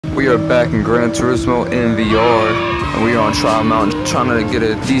are back in Gran Turismo in VR, and we are on Trial Mountain trying to get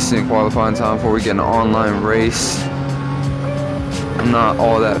a decent qualifying time before we get an online race. I'm not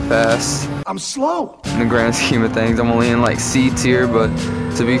all that fast. I'm slow. In the grand scheme of things, I'm only in like C tier, but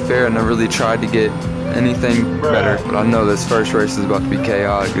to be fair, I never really tried to get anything better. But I know this first race is about to be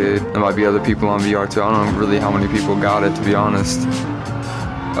chaotic, dude. There might be other people on VR too. I don't know really how many people got it, to be honest.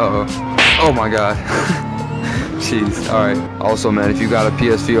 Uh-oh. Oh my god. Jeez. Alright. Also, man, if you got a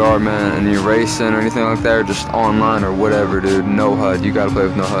PSVR, man, and you're racing or anything like that, or just online or whatever, dude, no HUD. You gotta play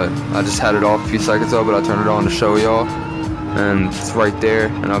with no HUD. I just had it off a few seconds ago, but I turned it on to show y'all. And it's right there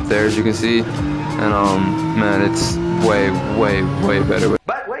and up there, as you can see. And, man, it's way better.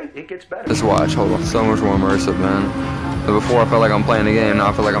 But wait, it gets better. Just watch. Hold on. So much more immersive, man. But before, I felt like I'm playing the game. Now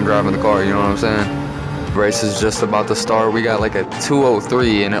I feel like I'm driving the car, you know what I'm saying? Race is just about to start. We got like a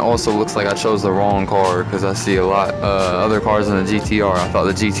 203, and it also looks like I chose the wrong car because I see a lot other cars in the GTR. I thought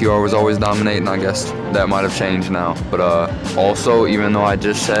the GTR was always dominating. I guess that might have changed now. But also, even though I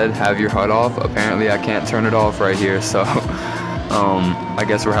just said have your HUD off, apparently I can't turn it off right here. So I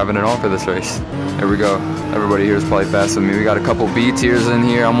guess we're having it on for this race. Here we go. Everybody here is probably faster than me. We got a couple B tiers in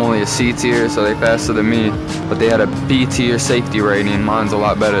here. I'm only a C tier, so they faster than me. But they had a B tier safety rating. Mine's a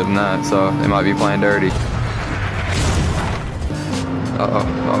lot better than that, so they might be playing dirty. Uh-oh.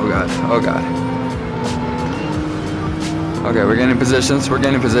 Oh god. Oh god. Okay, we're getting positions. We're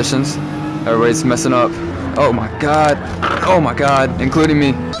getting positions. Everybody's messing up. Oh my god. Oh my god. Including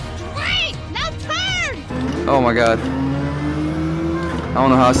me. Wait! Now turn! Oh my god. I don't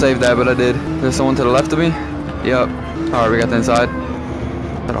know how I saved that, but I did. There's someone to the left of me? Yep. Alright, we got the inside.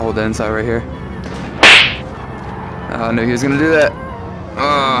 Gotta hold the inside right here. I knew he was gonna do that.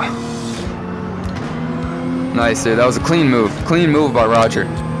 Nice, dude. That was a clean move. Clean move by Roger.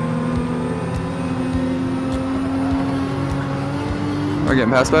 We're getting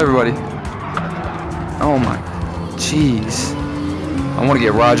past by everybody. Oh my. Jeez. I want to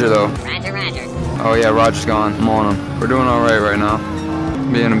get Roger, though. Roger. Oh yeah, Roger's gone. I'm on him. We're doing alright right now.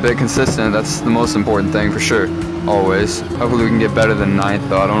 Being a bit consistent, that's the most important thing for sure. Always. Hopefully we can get better than 9th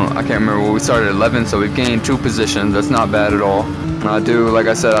though. I can't remember. Well, we started at 11th, so we've gained 2 positions. That's not bad at all. And I do, like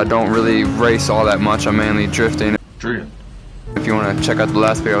I said, I don't really race all that much. I'm mainly drifting. If you want to check out the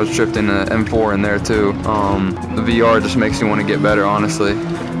last video, I was drifting the M4 in there too. The VR just makes me want to get better, honestly.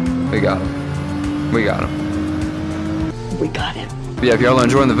 We got him. We got him. We got him. Yeah, if y'all are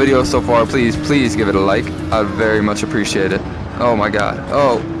enjoying the video so far, please give it a like. I'd very much appreciate it. Oh my god.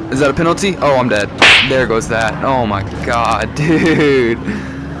 Oh, is that a penalty? Oh, I'm dead. There goes that. Oh my god, dude.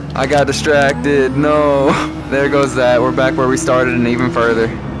 I got distracted. No. There goes that. We're back where we started and even further.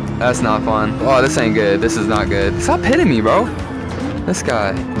 That's not fun. Oh, this ain't good. This is not good. Stop hitting me, bro. This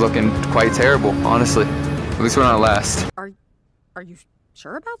guy looking quite terrible, honestly. At least we're not last. Are you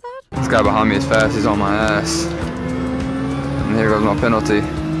sure about that? This guy behind me is fast. He's on my ass. And here goes my penalty.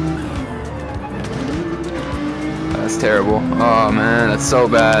 That's terrible. Oh man, that's so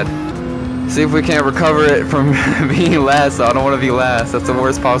bad. See if we can't recover it from being last. I don't want to be last. That's the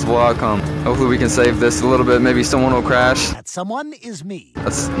worst possible outcome. Hopefully we can save this a little bit. Maybe someone will crash. That someone is me.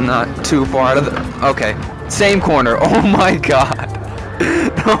 That's not too far out of the... Okay. Same corner. Oh my god.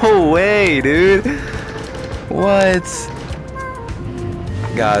 No way, dude. What?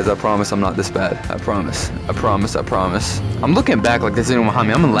 Guys, I promise I'm not this bad. I promise. I promise. I'm looking back like there's anyone behind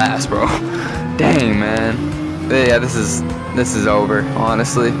me. I'm in last, bro. Dang, man. Yeah, this is over,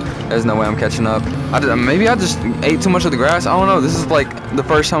 honestly. There's no way I'm catching up. Maybe I just ate too much of the grass. I don't know. This is like the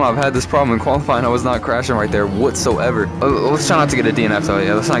first time I've had this problem in qualifying. I was not crashing right there whatsoever. Let's try not to get a DNF, though.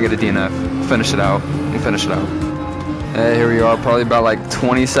 Yeah, let's not get a DNF. Finish it out. We'll finish it out. Hey, here we are, probably about like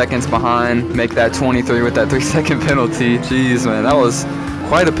 20 seconds behind. Make that 23 with that 3-second penalty. Jeez, man, that was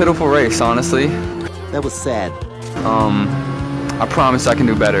quite a pitiful race, honestly. That was sad. I promise I can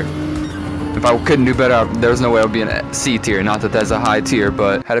do better. If I couldn't do better, there's no way I'd be in a C tier. Not that that's a high tier,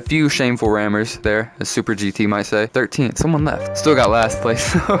 but had a few shameful rammers there, as Super GT might say. 13th, someone left. Still got last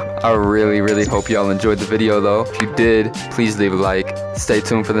place. I really hope y'all enjoyed the video though. If you did, please leave a like. Stay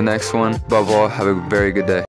tuned for the next one. Above all, have a very good day.